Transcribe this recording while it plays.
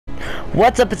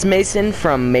What's up, it's Mason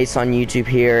from Mason on YouTube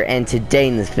here, and today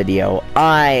in this video,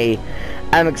 I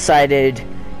am excited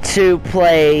to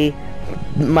play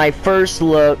my first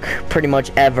look, pretty much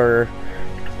ever,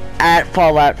 at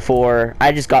Fallout 4.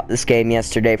 I just got this game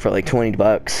yesterday for like 20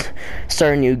 bucks.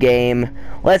 Start a new game.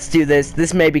 Let's do this.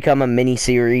 This may become a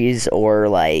mini-series, or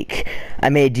like, I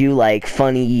may do like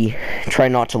funny, try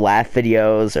not to laugh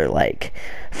videos, or like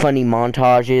funny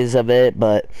montages of it,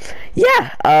 but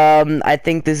yeah, I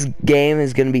think this game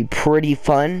is gonna be pretty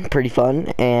fun,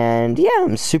 and yeah,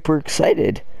 I'm super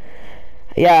excited.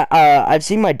 Yeah, I've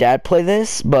seen my dad play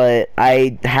this, but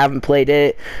I haven't played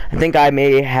it. I think I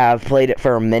may have played it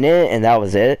for a minute, and that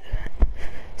was it.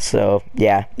 So,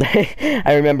 yeah.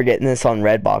 I remember getting this on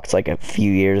Redbox like a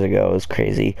few years ago. It was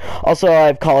crazy. Also, I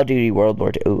have Call of Duty World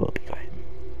War II. Ooh, I'll be quiet.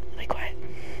 Be quiet.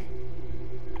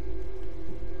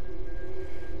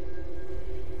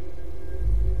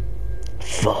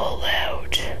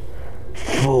 Fallout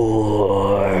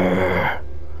 4.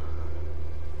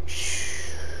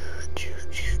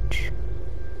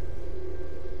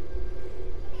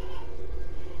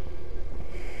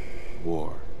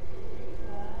 War.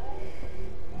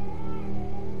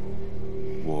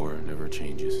 War never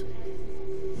changes.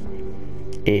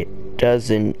 It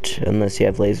doesn't, unless you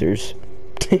have lasers.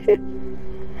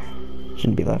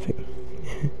 Shouldn't be laughing.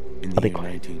 In the year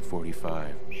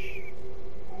 1945,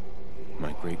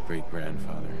 my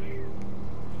great-great-grandfather,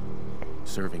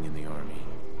 serving in the army,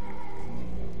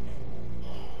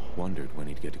 wondered when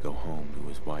he'd get to go home to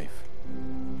his wife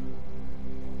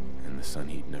and the son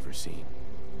he'd never seen.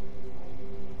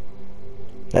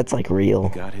 That's like real.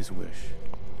 He got his wish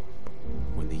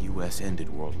when the U.S. ended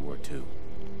World War II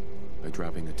by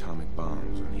dropping atomic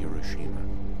bombs on Hiroshima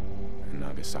and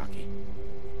Nagasaki.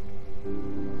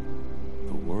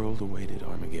 The world awaited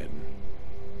Armageddon.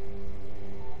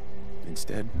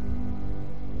 Instead,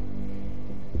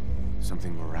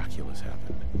 something miraculous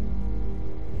happened.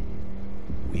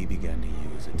 We began to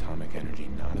use atomic energy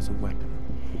not as a weapon,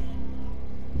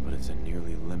 but as a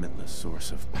nearly limitless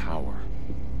source of power.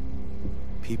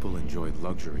 People enjoyed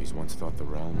luxuries once thought the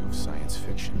realm of science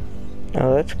fiction.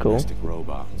 Oh, that's cool. Domestic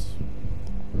robots.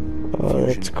 Oh,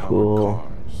 that's cool.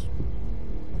 Cars,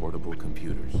 portable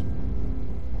computers.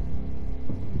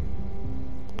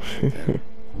 Then,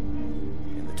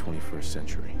 in the 21st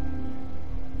century,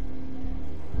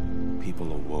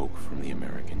 people awoke from the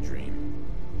American dream.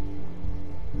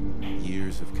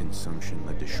 Years of consumption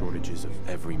led to shortages of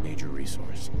every major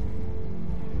resource.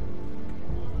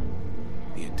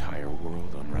 The entire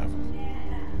world unraveled.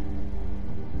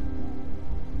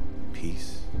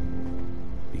 Peace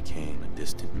became a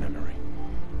distant memory.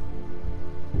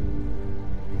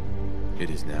 It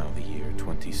is now the year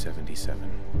 2077.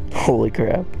 Holy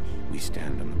crap. We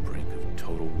stand on the brink of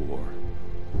total war.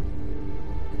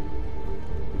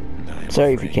 And I am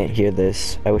Sorry if you afraid can't hear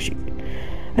this. I wish you...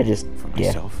 I just... for yeah.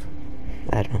 myself,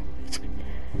 I don't know. It's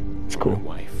for cool. my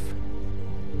wife,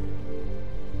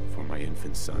 for my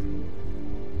infant son.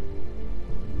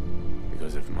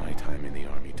 Because if my time in the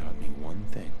army taught me one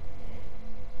thing,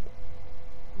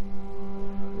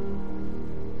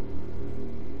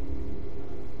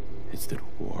 it's that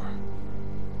war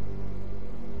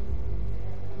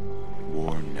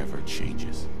never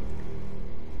changes.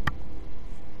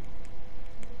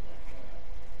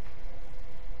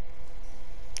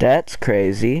 That's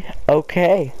crazy.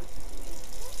 Okay.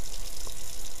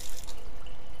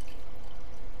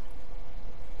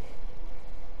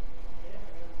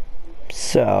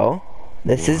 So,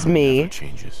 this is War me. never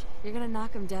changes. You're gonna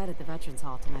knock him dead at the Veterans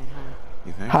Hall tonight, huh?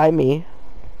 You think? Hi, me.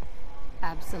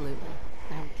 Absolutely.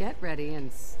 Now get ready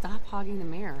and stop hogging the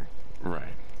mirror.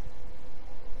 Right.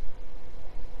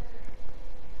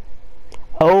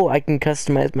 Oh, I can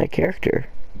customize my character.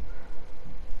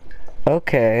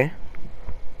 Okay.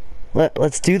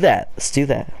 Let's do that. Let's do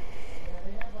that.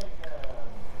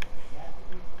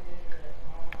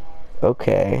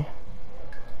 Okay.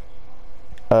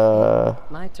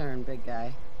 My turn, big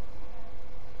guy.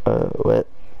 What?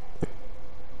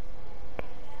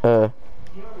 Let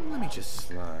me just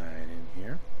slide in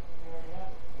here.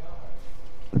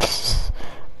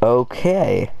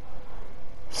 Okay.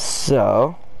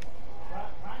 So,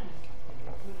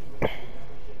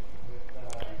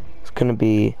 it's gonna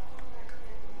be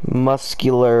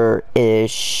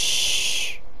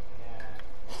muscular-ish,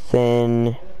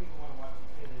 thin.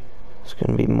 It's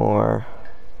gonna be more.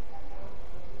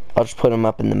 I'll just put him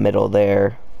up in the middle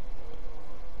there.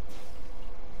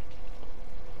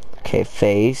 Okay,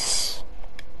 face.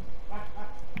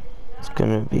 It's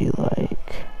gonna be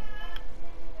like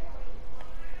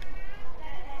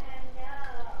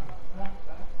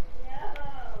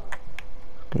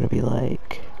gonna be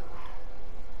like...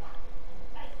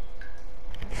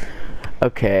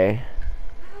 Okay.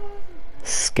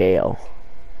 Scale.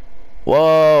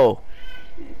 Whoa!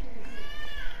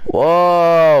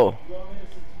 Whoa!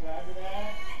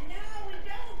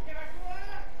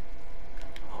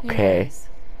 Okay. Your eyes.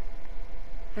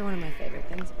 They're one of my favorite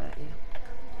things about you.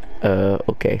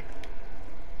 Okay.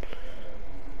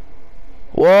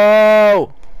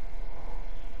 Whoa!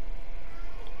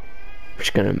 I'm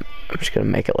just gonna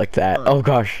make it like that. Oh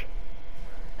gosh.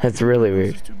 That's really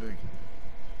weird. Too big.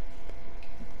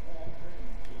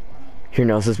 Your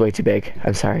nose is way too big.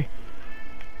 I'm sorry.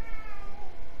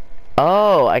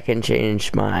 Oh, I can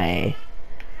change my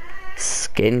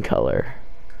skin color.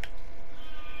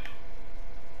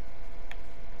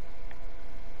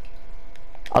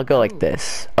 I'll go like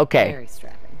this. Okay. Very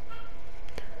strapping.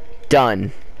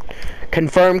 Done.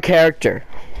 Confirm character.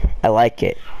 I like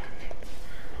it.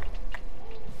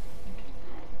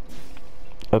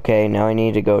 Okay, now I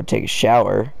need to go take a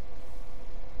shower.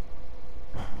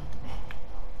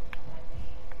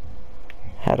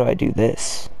 How do I do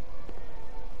this?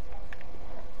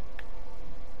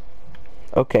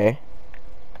 Okay.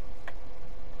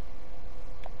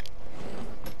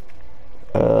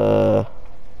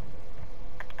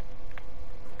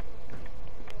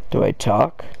 Do I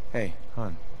talk? Hey,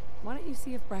 hon. Why don't you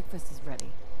see if breakfast is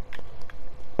ready?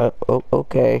 Oh,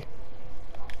 okay.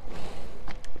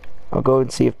 I'll go and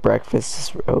see if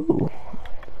breakfast is... Oh.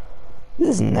 This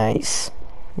is nice.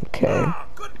 Okay.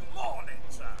 Good morning,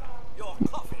 sir. Your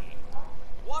coffee.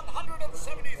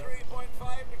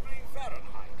 173.5 degrees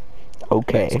Fahrenheit.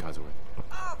 Okay. Thanks, Cosworth.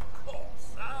 Of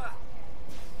course, sir.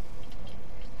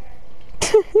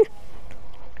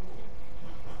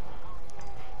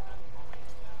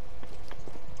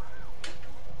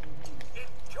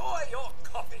 Enjoy your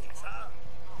coffee, sir.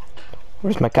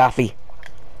 Where's my coffee?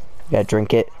 Gotta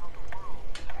drink it.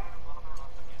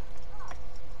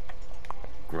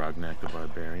 Grognak the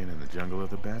Barbarian in the Jungle of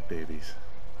the Bat Babies.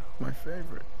 My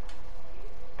favorite.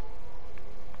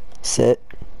 Sit.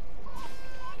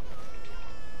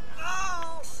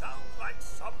 Oh, sounds like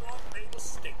someone made a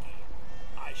stinky.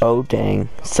 Oh dang.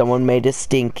 Someone made a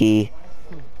stinky.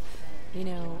 You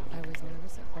know, I was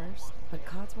nervous at first, but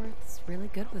Codsworth's really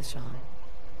good with Sean.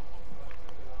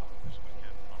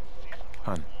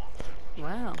 Hun.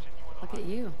 Wow, look at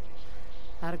you.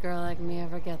 How'd a girl like me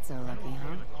ever get so lucky,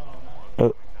 huh?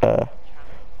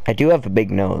 I do have a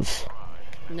big nose.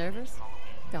 Nervous?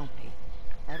 Don't be.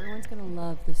 Everyone's gonna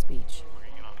love the speech.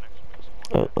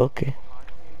 Okay.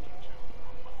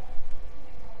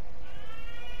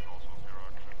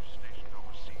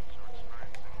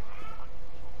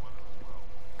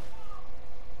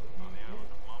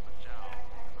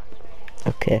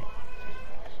 Okay.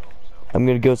 I'm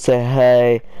gonna go say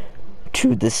hi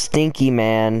to the stinky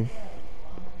man.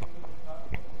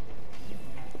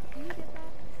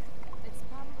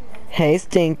 Hey,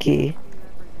 Stinky.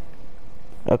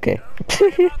 Okay.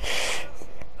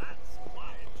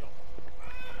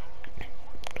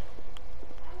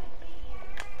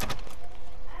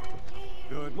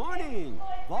 Good morning.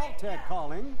 Vault-Tec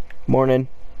calling. Morning.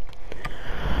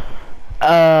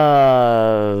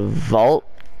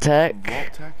 Vault-Tec?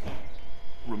 Vault-Tec?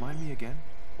 Remind me again?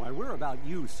 Why, we're about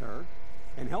you, sir,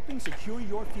 and helping secure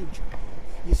your future.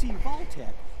 You see,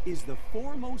 Vault-Tec is the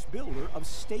foremost builder of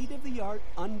state-of-the-art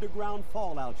underground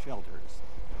fallout shelters.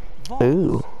 Vaults,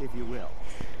 Ooh. if you will.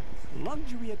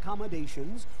 Luxury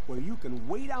accommodations where you can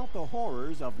wait out the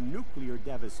horrors of nuclear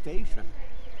devastation.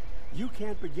 You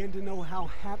can't begin to know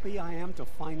how happy I am to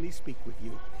finally speak with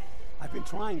you. I've been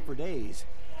trying for days.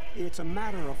 It's a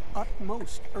matter of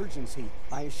utmost urgency,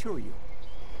 I assure you.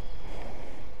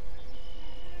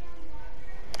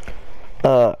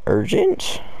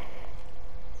 Urgent?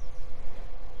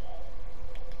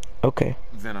 Okay.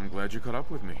 Then I'm glad you caught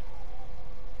up with me.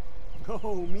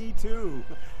 Oh, me too.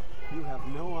 You have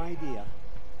no idea.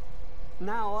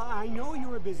 Now, I know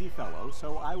you're a busy fellow,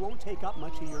 so I won't take up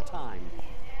much of your time.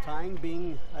 Time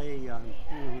being a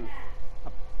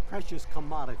precious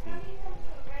commodity.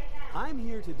 I'm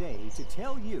here today to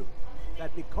tell you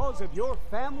that because of your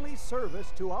family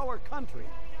service to our country,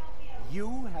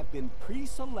 you have been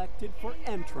pre-selected for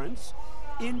entrance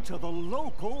into the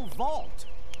local vault.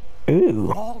 Ooh.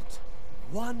 Vault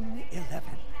 111.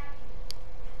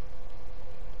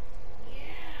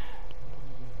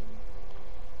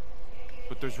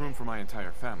 But there's room for my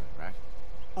entire family, right?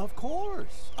 Of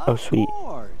course. Oh, sweet. Of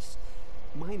course.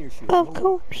 Minor should Of know.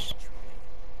 course.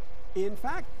 In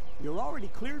fact, you're already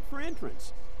cleared for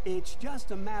entrance. It's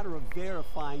just a matter of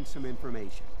verifying some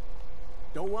information.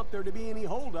 Don't want there to be any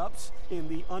holdups in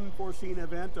the unforeseen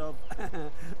event of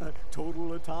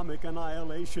total atomic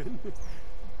annihilation.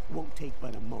 Won't take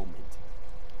but a moment.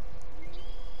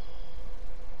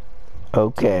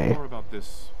 Okay. More about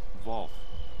this vault.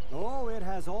 Oh, it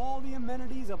has all the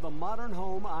amenities of the modern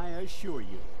home, I assure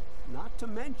you. Not to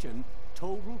mention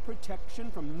total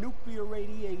protection from nuclear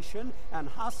radiation and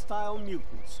hostile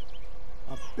mutants.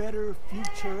 A better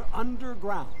future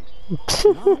underground. Not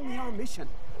only our mission,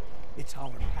 it's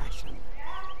our passion.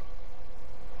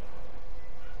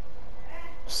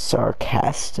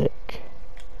 Sarcastic.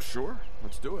 Sure,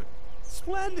 let's do it.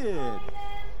 Splendid.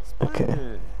 Okay.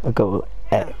 Splendid. I'll go with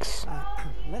X.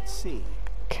 Let's see.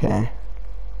 Okay.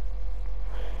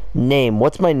 Name.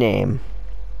 What's my name?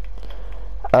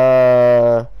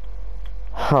 Huh.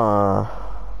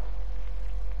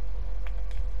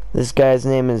 This guy's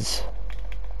name is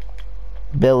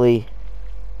Billy.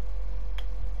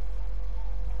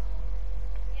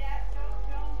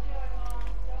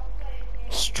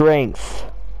 Strength.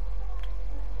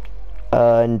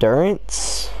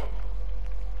 Endurance.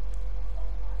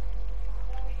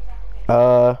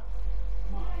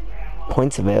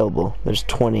 Points available. There's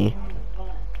 20.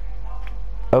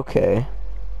 Okay.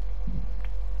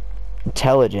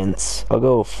 Intelligence. I'll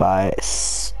go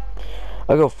 5.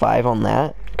 I'll go 5 on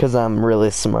that because I'm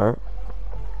really smart.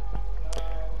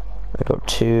 I go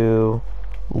 2.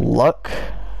 Luck.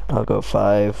 I'll go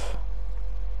 5.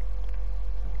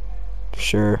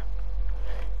 Sure.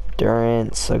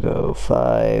 Endurance. I'll go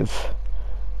 5.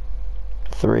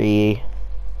 3.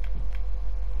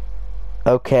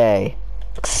 Okay.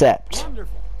 Accept.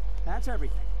 Wonderful. That's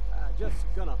everything. Just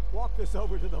gonna walk this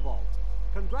over to the vault.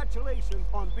 Congratulations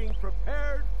on being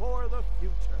prepared for the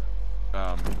future.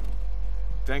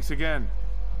 Thanks again.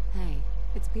 Hey,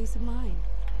 it's peace of mind.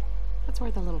 That's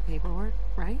worth a little paperwork,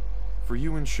 right? For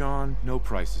you and Sean, no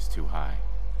price is too high.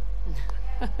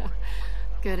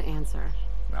 Good answer.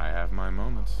 I have my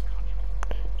moments.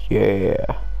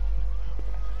 Yeah.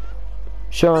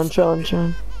 Sean. Sean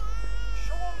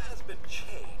has been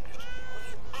changed, but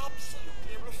he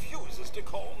absolutely refuses to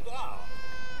calm down.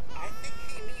 I think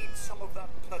he needs some of that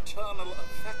paternal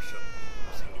affection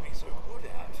you seem to be so good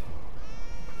at.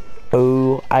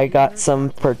 Oh, I got some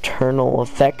paternal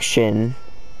affection.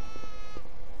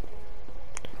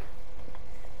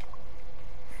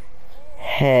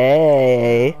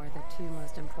 Hey. Are the two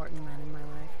most important men in my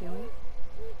life doing?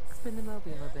 Spin the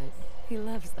mobile a bit. He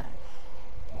loves that.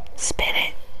 Spin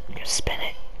it. I'm gonna spin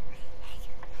it.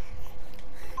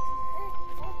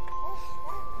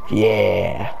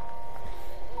 Yeah.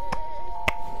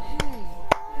 Hey,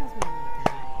 how's my little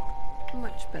guy?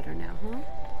 Much better now, huh?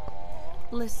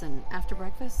 Listen, after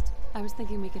breakfast, I was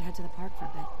thinking we could head to the park for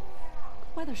a bit.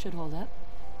 Weather should hold up.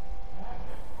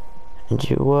 Did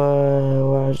you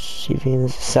watch TV?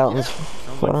 This sounds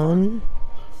fun.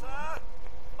 Sir,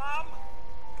 Mum,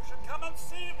 you should come and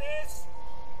see this.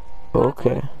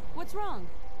 Okay. What's wrong?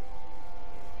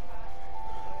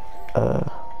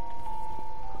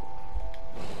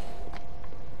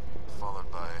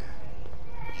 Followed by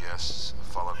yes,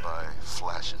 followed by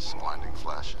flashes, blinding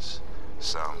flashes,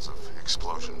 sounds of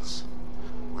explosions.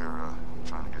 We're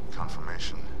trying to get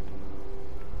confirmation.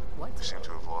 What? We seem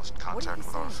to have lost contact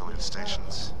with our affiliate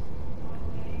stations.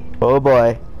 Oh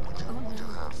boy.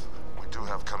 We do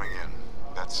have coming in.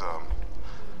 That's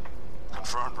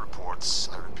confirmed reports.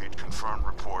 I repeat, confirmed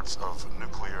reports of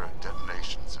nuclear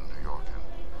detonations in New York and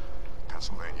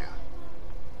Pennsylvania.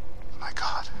 My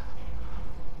God.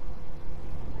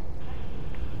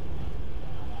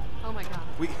 Oh my god.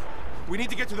 We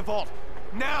need to get to the vault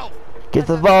now. Get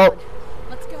to the vault.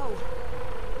 Let's go.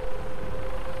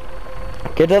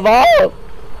 Get to the vault.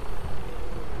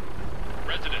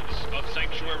 Residents of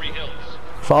Sanctuary Hills.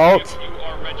 Vault. If you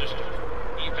are registered,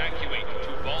 evacuate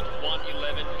to Vault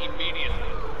 111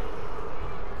 immediately.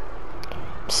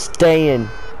 Staying.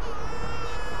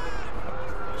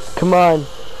 Come on.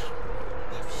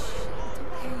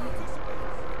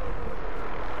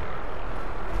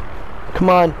 Come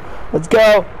on. Let's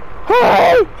go.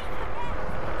 Hi.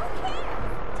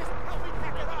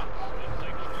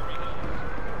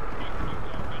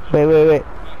 Wait.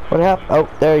 What happened? Oh,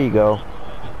 there you go.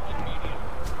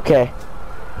 Okay.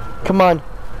 Come on.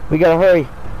 We gotta hurry.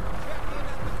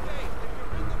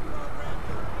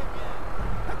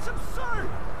 That's absurd.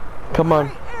 Come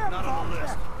on. Not on the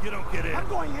list. You don't get in. I'm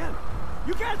going in.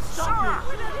 You can't stop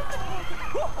me.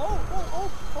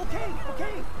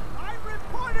 Okay. I'm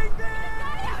reporting this.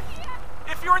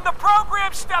 If you're in the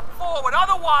program, step forward.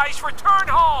 Otherwise, return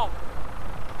home.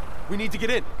 We need to get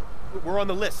in. We're on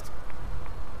the list.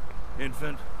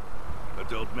 Infant,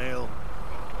 adult male,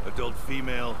 adult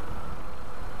female,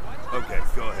 Okay,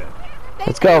 go ahead.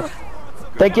 Let's go.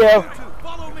 Thank you.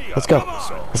 Follow me. Let's go.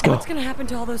 Promise all. Let's go. What's gonna happen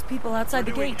to all those people outside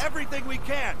the Doing gate? everything we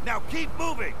can. Now keep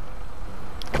moving.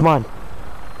 Come on.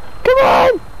 Come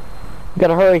on! We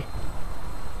gotta hurry.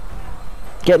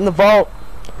 Get in the vault.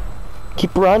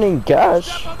 Keep running, gosh.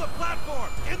 Step on the platform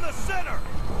in the center.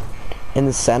 In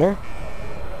the center?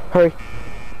 Hurry.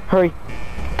 Hurry.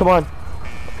 Come on.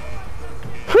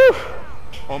 Whew.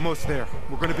 Almost there.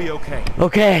 We're gonna be okay.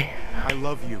 Okay. I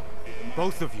love you.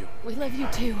 Both of you. We love you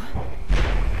too.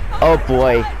 Oh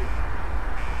boy.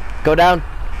 Go down.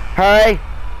 Hurry.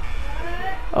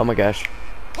 Oh my gosh.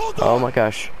 Oh my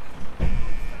gosh.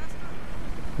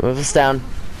 Move us down.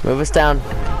 Move us down.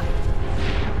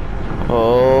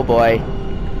 Oh boy.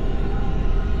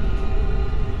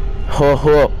 Ho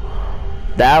ho.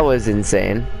 That was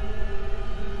insane.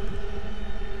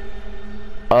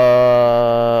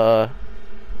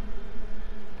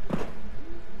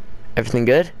 Everything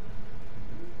good?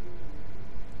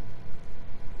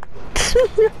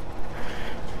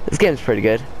 This game's pretty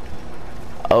good.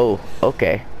 Oh,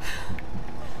 okay.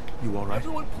 You alright?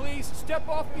 Everyone please step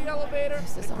off the elevator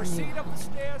This is and our proceed new up the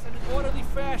stairs in an orderly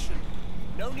fashion.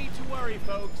 No need to worry,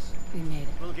 folks. We made it.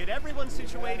 We'll get everyone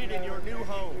situated in your new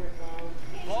home.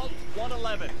 Vault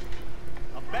 111.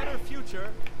 A better future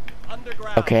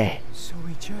underground. Okay. So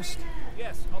we just...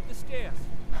 Yes, up the stairs.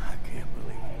 I can't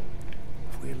believe it.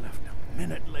 If we had left a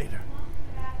minute later.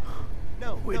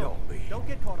 No, We'd all be. Don't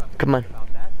get caught up Come on.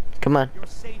 about that. Come on. You're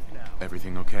safe now.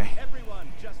 Everything okay? Everyone,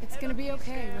 just It's head gonna up be these okay,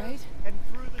 stairs right? And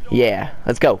through the door. Yeah,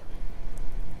 let's go.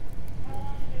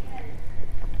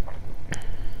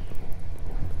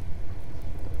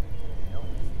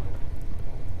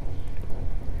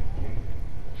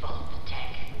 Vault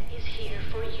Tech is here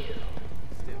for you.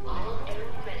 All new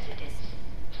residents,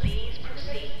 please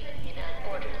proceed in an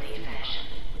orderly fashion.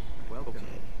 Welcome.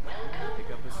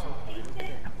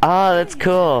 Ah, that's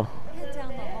cool. Head down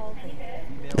the hall there.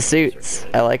 The suits.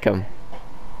 I like them.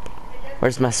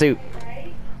 Where's my suit?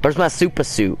 Where's my super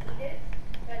suit?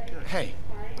 Hey,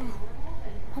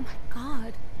 Oh my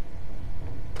god.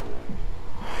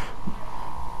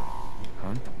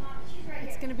 hon?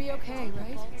 It's gonna be okay,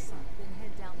 right?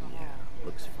 Head down the hall.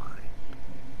 Looks fine.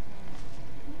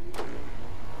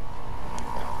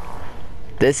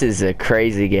 This is a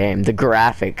crazy game. The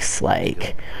graphics,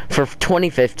 like, for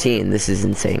 2015, this is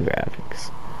insane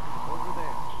graphics. Over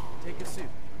there. Take a seat.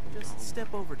 Just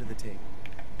step over to the table.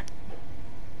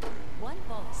 One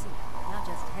vault seat. Now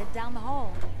just head down the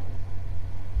hall.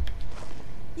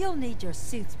 You'll need your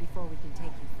suits before we can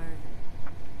take you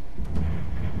further.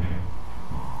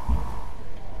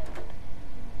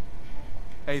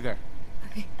 Hey there.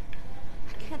 I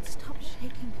can't stop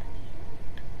shaking.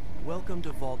 Welcome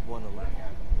to Vault 111.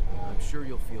 I'm sure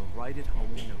you'll feel right at home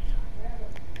in no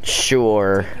time.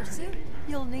 Sure. Your suit.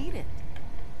 You'll need it.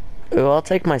 Ooh, I'll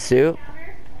take my suit.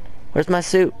 Where's my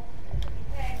suit?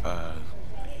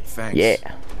 Thanks. Yeah.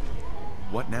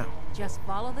 What now? Just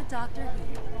follow the doctor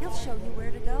here. He'll show you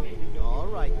where to go. All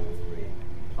right, you three.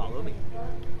 Follow me.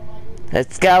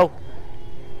 Let's go.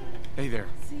 Hey there.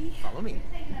 See? Follow me.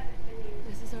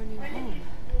 This is our new home.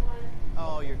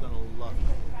 Oh, you're gonna love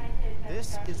it.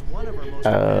 This is one of our most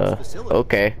advanced facilities.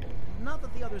 Okay. Not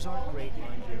that the others aren't great,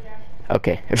 mind you.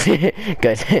 Okay.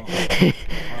 Good.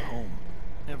 Our home.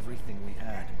 Everything we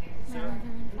had.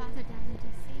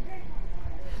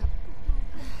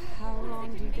 How long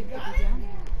do you think we'll be down here?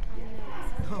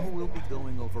 Oh, we'll be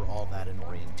going over all that in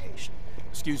orientation.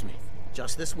 Excuse me.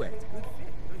 Just this way.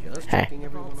 Just Hey. taking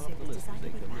everyone off the list as they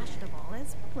come in. fashionable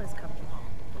as well as comfortable.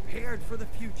 Prepared for the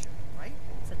future, right?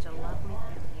 Such a lovely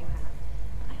family you have.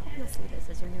 I hope you'll see this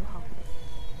as your new home.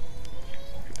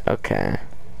 Okay.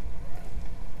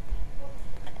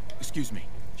 Excuse me.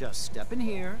 Just step in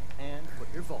here and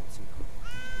put your vault suit on.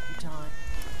 Take your time.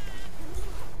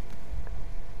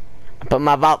 Put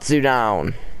my vault suit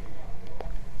on.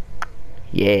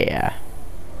 Yeah.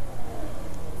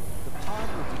 The pod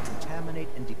will decontaminate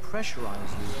and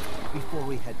depressurize you before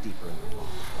we head deeper in the vault.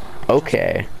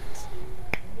 Okay.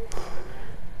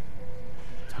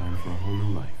 Time for a whole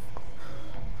new life.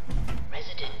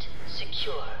 Resident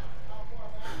secure.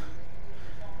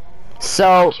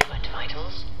 So, Document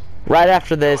vitals. right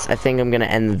after this, I think I'm gonna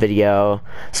end the video.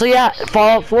 So yeah,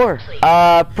 Fallout 4.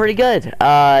 Pretty good.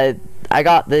 I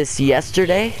got this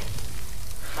yesterday.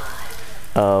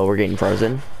 We're getting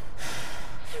frozen.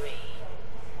 3,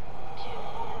 2,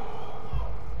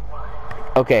 1.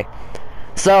 Okay.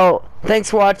 So, thanks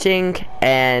for watching,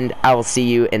 and I will see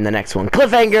you in the next one.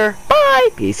 Cliffhanger! Bye!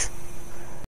 Peace.